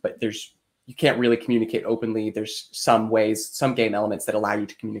 but you can't really communicate openly. There's some game elements that allow you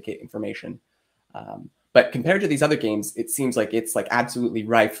to communicate information. But compared to these other games, it seems like it's like absolutely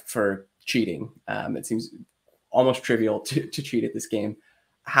rife for cheating. It seems almost trivial to cheat at this game.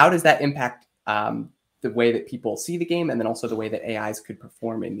 How does that impact the way that people see the game, and then also the way that AIs could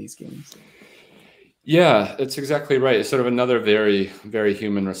perform in these games? Yeah, it's exactly right. It's sort of another very, very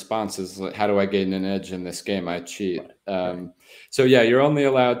human response is like, how do I gain an edge in this game? I cheat. So yeah, you're only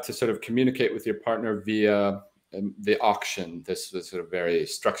allowed to sort of communicate with your partner via the auction. This is sort of very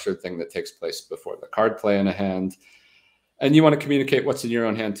structured thing that takes place before the card play in a hand. And you want to communicate what's in your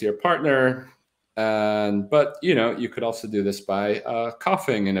own hand to your partner. But you know, you could also do this by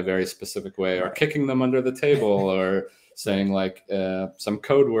coughing in a very specific way, or kicking them under the table, or saying like some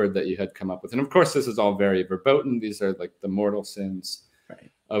code word that you had come up with. And of course, this is all very verboten. These are like the mortal sins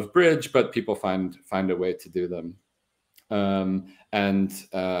of bridge, but people find a way to do them. The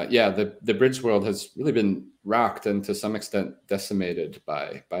bridge world has really been rocked and to some extent decimated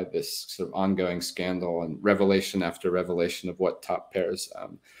by this sort of ongoing scandal and revelation after revelation of what top pairs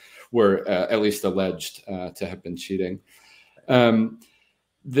were at least alleged to have been cheating.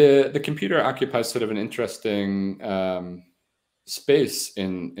 The computer occupies sort of an interesting space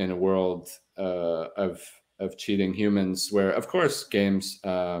in a world of cheating humans, where of course games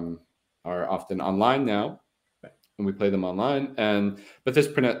are often online now, and we play them online. But this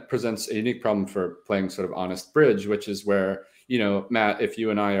presents a unique problem for playing sort of honest bridge, which is where, you know, Matt, if you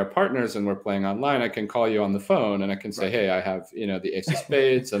and I are partners and we're playing online, I can call you on the phone and I can say, hey, I have, you know, the ace of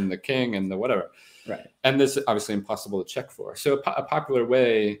spades and the king and the whatever. Right. And this is obviously impossible to check for. So a popular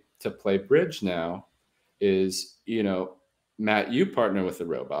way to play bridge now is, you know, Matt, you partner with a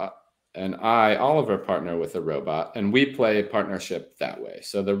robot, and I, Oliver, partner with a robot, and we play partnership that way.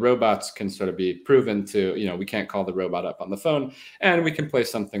 So the robots can sort of be proven to, you know, we can't call the robot up on the phone, and we can play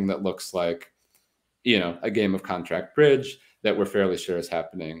something that looks like, you know, a game of contract bridge that we're fairly sure is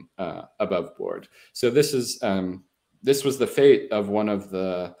happening above board. So this was the fate of one of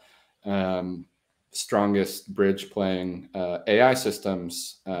the strongest bridge playing AI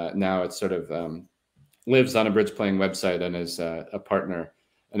systems. Now it sort of lives on a bridge playing website and is a partner,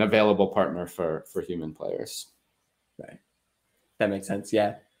 an available partner for human players. Right. That makes sense.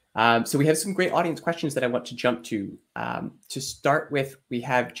 Yeah. So we have some great audience questions that I want to jump to. To start with, we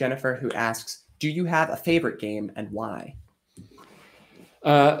have Jennifer who asks, do you have a favorite game and why?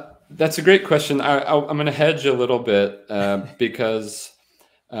 That's a great question. I'm going to hedge a little bit because,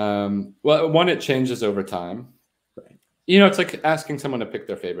 well, one, it changes over time. Right. You know, it's like asking someone to pick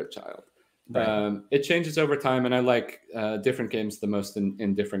their favorite child. Right. It changes over time, and I like different games the most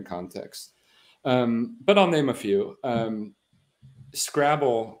in different contexts. But I'll name a few.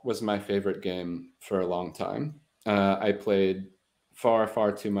 Scrabble was my favorite game for a long time. I played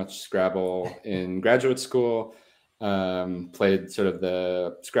far too much Scrabble in graduate school. Played sort of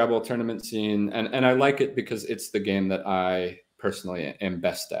the Scrabble tournament scene, and I like it because it's the game that I personally am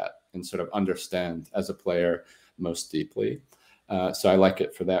best at and sort of understand as a player most deeply. So I like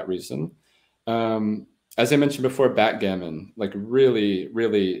it for that reason. As I mentioned before, backgammon, like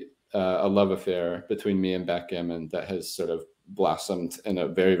really a love affair between me and backgammon that has sort of blossomed in a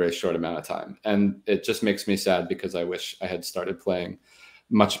very short amount of time. And it just makes me sad because I wish I had started playing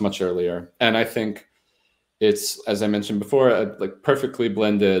much earlier. And I think it's, as I mentioned before, a like perfectly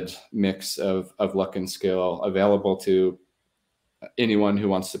blended mix of luck and skill available to anyone who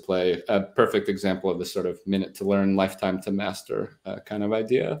wants to play. A perfect example of the sort of minute to learn, lifetime to master kind of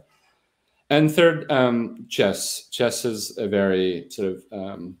idea. And third, chess. Chess is a very sort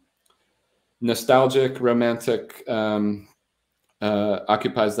of nostalgic, romantic,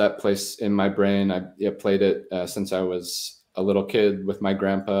 occupies that place in my brain. I played it since I was a little kid with my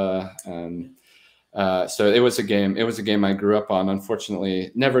grandpa, and so it was a game. It was a game I grew up on.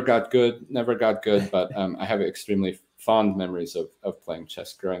 Unfortunately, never got good. But I have extremely fond memories of playing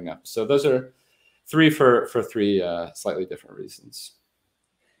chess growing up. So those are three for three slightly different reasons.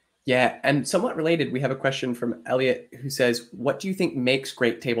 Yeah, and somewhat related, we have a question from Elliot who says, what do you think makes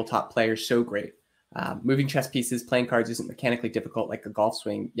great tabletop players so great? Moving chess pieces, playing cards isn't mechanically difficult like a golf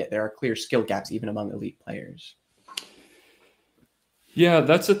swing, yet there are clear skill gaps even among elite players. Yeah,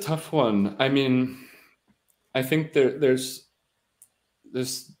 that's a tough one. I mean, I think there's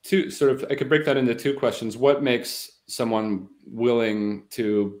two sort of, I could break that into two questions. What makes someone willing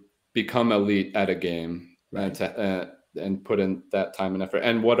to become elite at a game, right, and put in that time and effort?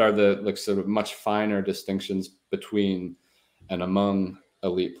 And what are the like sort of much finer distinctions between and among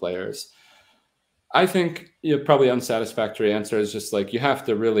elite players? I think probably unsatisfactory answer is just like, you have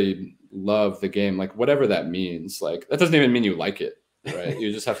to really love the game, like whatever that means. Like that doesn't even mean you like it, right?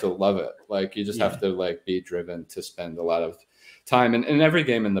 You just have to love it. Like you just have to like be driven to spend a lot of time. And every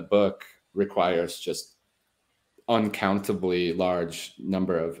game in the book requires just uncountably large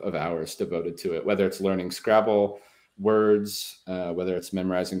number of hours devoted to it, whether it's learning Scrabble words, whether it's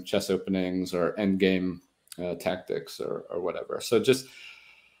memorizing chess openings or end game tactics or whatever. So just,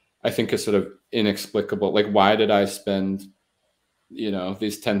 I think is sort of inexplicable. Like, why did I spend,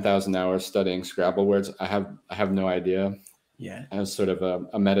 these 10,000 hours studying Scrabble words? I have no idea. Yeah. As sort of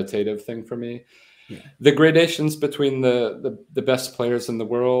a meditative thing for me. Yeah. The gradations between the best players in the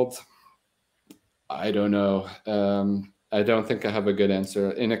world, I don't know. I don't think I have a good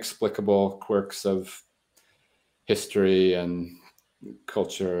answer. Inexplicable quirks of history and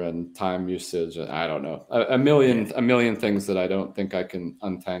culture and time usage. I don't know. A million things that I don't think I can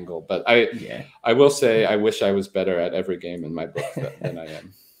untangle. But I will say I wish I was better at every game in my book than I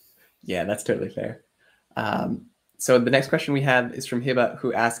am. Yeah, that's totally fair. So the next question we have is from Hiba,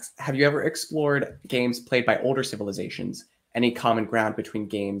 who asks, have you ever explored games played by older civilizations? Any common ground between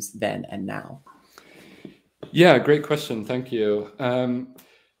games then and now? Yeah, great question. Thank you.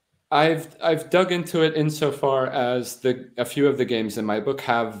 I've dug into it insofar as a few of the games in my book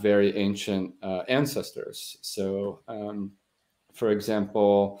have very ancient ancestors. So, for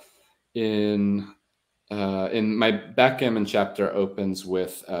example, in my backgammon chapter opens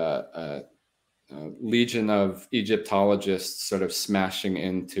with a legion of Egyptologists sort of smashing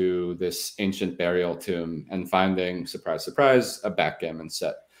into this ancient burial tomb and finding, surprise, surprise, a backgammon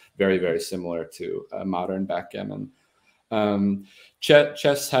set, very similar to modern backgammon.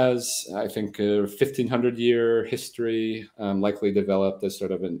 Chess has, I think, a 1,500-year history, likely developed as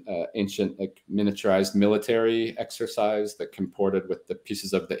sort of an ancient, like miniaturized military exercise that comported with the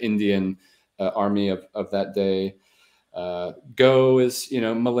pieces of the Indian army of that day. Go is,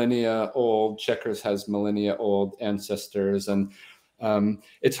 millennia old. Checkers has millennia old ancestors, and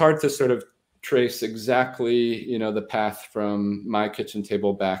it's hard to sort of trace exactly, the path from my kitchen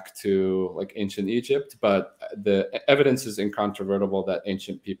table back to like ancient Egypt, but the evidence is incontrovertible that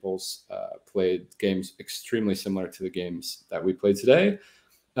ancient peoples played games extremely similar to the games that we play today.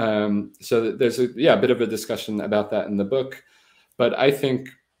 So there's a bit of a discussion about that in the book, but I think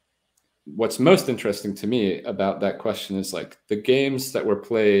what's most interesting to me about that question is like the games that were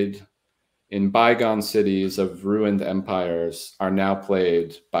played in bygone cities of ruined empires are now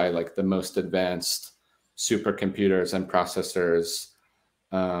played by like the most advanced supercomputers and processors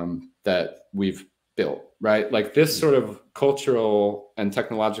that we've built, right? Like this sort of cultural and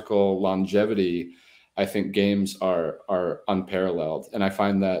technological longevity, I think games are unparalleled. And I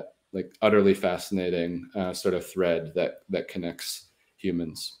find that like utterly fascinating sort of thread that connects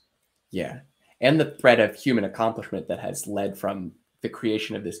humans. Yeah. And the thread of human accomplishment that has led from the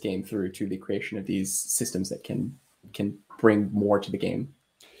creation of this game through to the creation of these systems that can bring more to the game.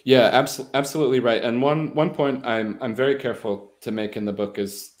 Yeah, absolutely right. And one point I'm very careful to make in the book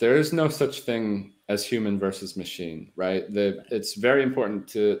is there is no such thing as human versus machine, right? It's very important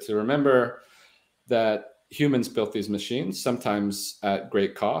to remember that humans built these machines, sometimes at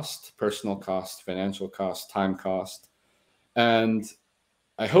great cost, personal cost, financial cost, time cost. And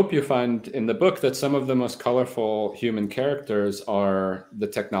I hope you find in the book that some of the most colorful human characters are the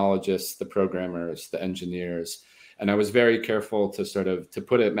technologists, the programmers, the engineers. And I was very careful to sort of to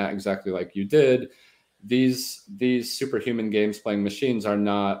put it, Matt, exactly like you did. These superhuman games playing machines are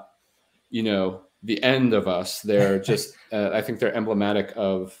not, you know, the end of us. They're just, I think they're emblematic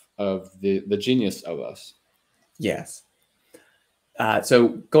of the genius of us. Yes. So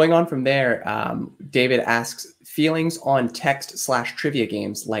going on from there, David asks, feelings on text/trivia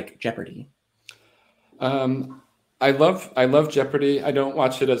games like Jeopardy. I love Jeopardy. I don't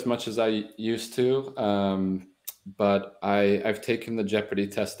watch it as much as I used to, but I've taken the Jeopardy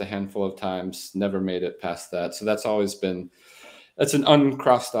test a handful of times, never made it past that. So that's always been, that's an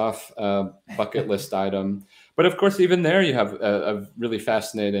uncrossed off bucket list item. But of course, even there you have a really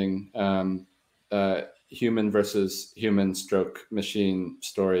fascinating human versus human stroke machine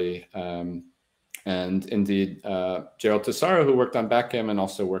story. And indeed, Gerald Tesaro, who worked on backgammon,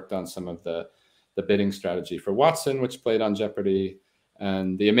 also worked on some of the bidding strategy for Watson, which played on Jeopardy,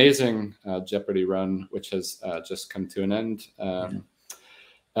 and the amazing Jeopardy run, which has just come to an end.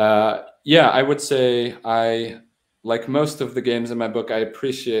 Yeah, I would say like most of the games in my book, I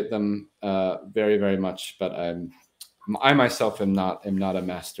appreciate them very, very much, but I myself am not a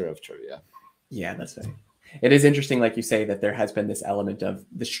master of trivia. Yeah, that's right. It is interesting, like you say, that there has been this element of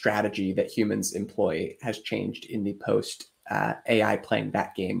the strategy that humans employ has changed in the post AI playing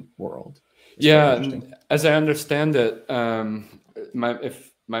that game world. Yeah, as I understand it,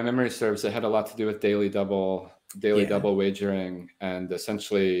 if my memory serves, it had a lot to do with daily double wagering, and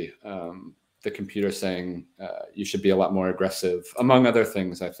essentially the computer saying you should be a lot more aggressive, among other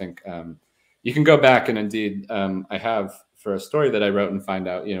things. I think you can go back and indeed I have for a story that I wrote and find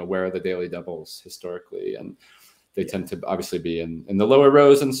out, you know, where are the daily doubles historically, and they tend to obviously be in the lower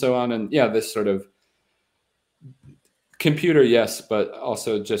rows and so on. And yeah, this sort of computer, yes, but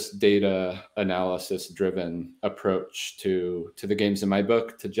also just data analysis driven approach to the games in my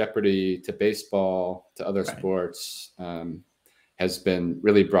book, to Jeopardy, to baseball, to other sports, has been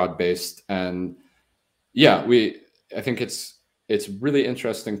really broad based. And yeah, I think it's really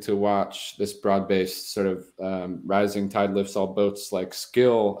interesting to watch this broad based sort of rising tide lifts all boats like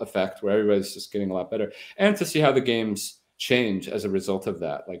skill effect, where everybody's just getting a lot better, and to see how the games change as a result of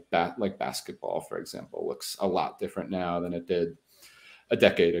that. Like basketball, for example, looks a lot different now than it did a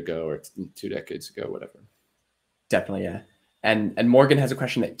decade ago or 2 decades ago, whatever. Definitely, yeah. And Morgan has a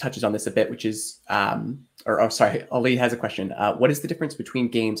question that touches on this a bit, which is, sorry, Ali has a question. What is the difference between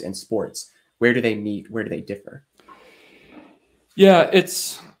games and sports? Where do they meet? Where do they differ? Yeah,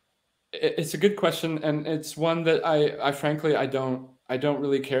 it's a good question, and it's one that I frankly I don't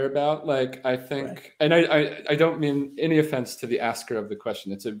really care about. Like, I think, and I don't mean any offense to the asker of the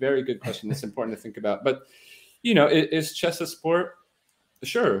question. It's a very good question. It's important to think about. But, you know, is chess a sport?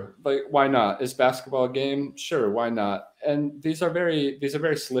 Sure. Like, why not? Is basketball a game? Sure. Why not? And these are very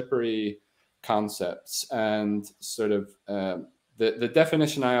slippery concepts, and sort of the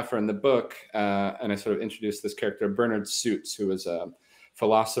definition I offer in the book, and I sort of introduce this character, Bernard Suits, who is a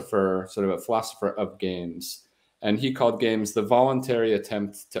philosopher of games. And he called games the voluntary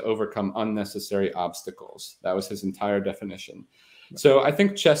attempt to overcome unnecessary obstacles. That was his entire definition. So I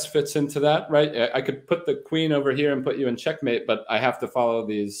think chess fits into that, right? I could put the queen over here and put you in checkmate, but I have to follow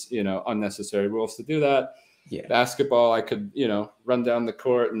these, you know, unnecessary rules to do that. Yeah. Basketball, I could, you know, run down the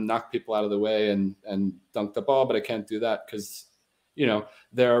court and knock people out of the way and dunk the ball, but I can't do that because, you know,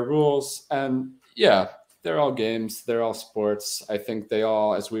 there are rules. And yeah, they're all games. They're all sports. I think they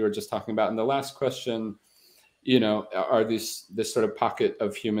all, as we were just talking about in the last question, you know, are this sort of pocket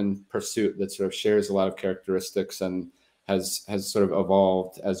of human pursuit that sort of shares a lot of characteristics and has sort of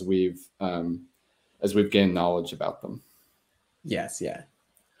evolved as we've gained knowledge about them. Yes, yeah.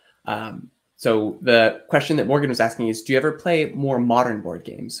 So the question that Morgan was asking is, do you ever play more modern board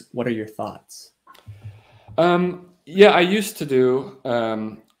games? What are your thoughts? Yeah, I used to do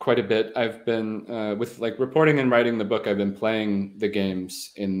quite a bit. I've been with like reporting and writing the book. I've been playing the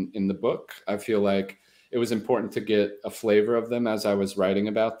games in the book. I feel like it was important to get a flavor of them as I was writing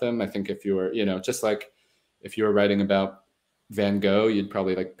about them. I think if you were, just like if you were writing about Van Gogh, you'd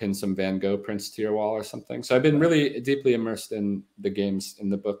probably like pin some Van Gogh prints to your wall or something. So I've been really deeply immersed in the games in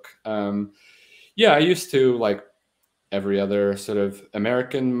the book. Yeah, I used to, like every other sort of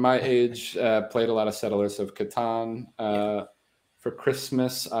American my age, played a lot of Settlers of Catan. For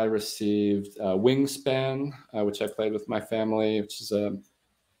Christmas, I received Wingspan, which I played with my family, which is a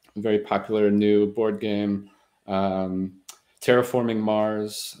very popular new board game. Terraforming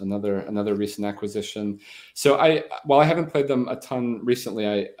Mars, another recent acquisition. So while I haven't played them a ton recently,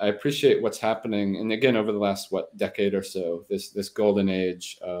 I appreciate what's happening. And again, over the last decade or so, this golden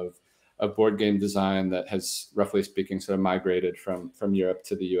age of board game design that has, roughly speaking, sort of migrated from Europe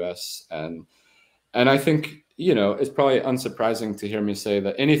to the US. And I think, it's probably unsurprising to hear me say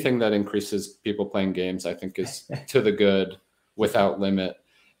that anything that increases people playing games, I think, is to the good without limit.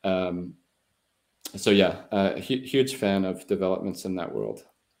 So yeah, huge fan of developments in that world.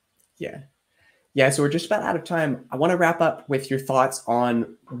 Yeah, so we're just about out of time. I want to wrap up with your thoughts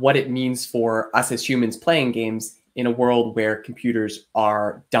on what it means for us as humans playing games in a world where computers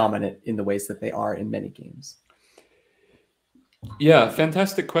are dominant in the ways that they are in many games. Yeah,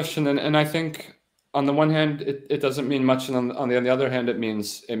 fantastic question. And I think on the one hand, it doesn't mean much. And on the other hand, it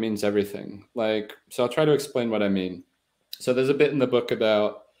means everything. So I'll try to explain what I mean. So there's a bit in the book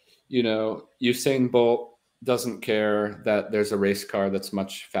about, Usain Bolt doesn't care that there's a race car that's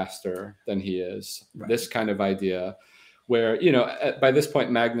much faster than he is. Right. This kind of idea where, by this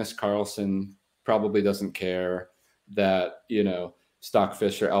point, Magnus Carlsen probably doesn't care that,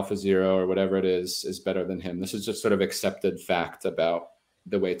 Stockfish or AlphaZero or whatever it is better than him. This is just sort of accepted fact about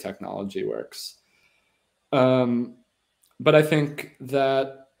the way technology works. But I think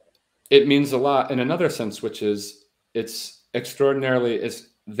that it means a lot in another sense, which is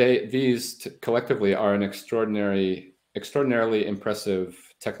these collectively are an extraordinarily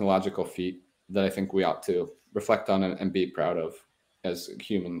impressive technological feat that I think we ought to reflect on and be proud of as a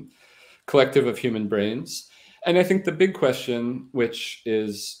collective of human brains. And I think the big question, which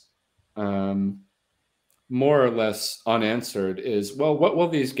is more or less unanswered, is, well, what will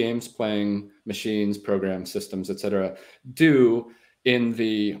these games playing machines, programs, systems, etc., do in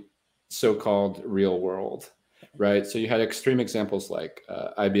the so-called real world? Right. So you had extreme examples like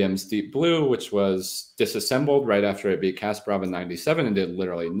IBM's Deep Blue, which was disassembled right after it beat Kasparov in '97 and did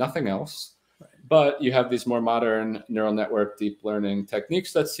literally nothing else. Right. But you have these more modern neural network deep learning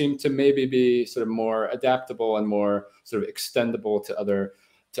techniques that seem to maybe be sort of more adaptable and more sort of extendable to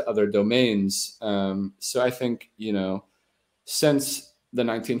other domains. So I think, since the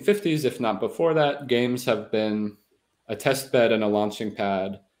 1950s, if not before that, games have been a test bed and a launching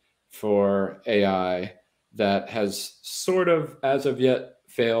pad for AI that has sort of, as of yet,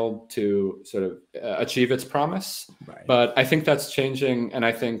 failed to sort of achieve its promise. Right. But I think that's changing. And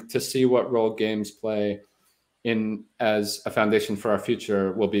I think to see what role games play as a foundation for our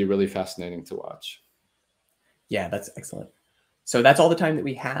future will be really fascinating to watch. Yeah, that's excellent. So that's all the time that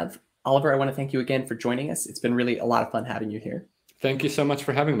we have. Oliver, I want to thank you again for joining us. It's been really a lot of fun having you here. Thank you so much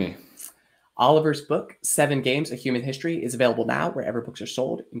for having me. Oliver's book, 7 Games, A Human History, is available now wherever books are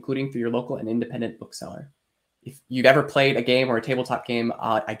sold, including through your local and independent bookseller. If you've ever played a game or a tabletop game,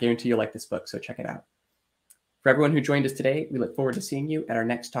 I guarantee you'll like this book, so check it out. For everyone who joined us today, we look forward to seeing you at our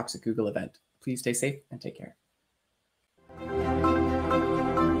next Toxic Google event. Please stay safe and take care.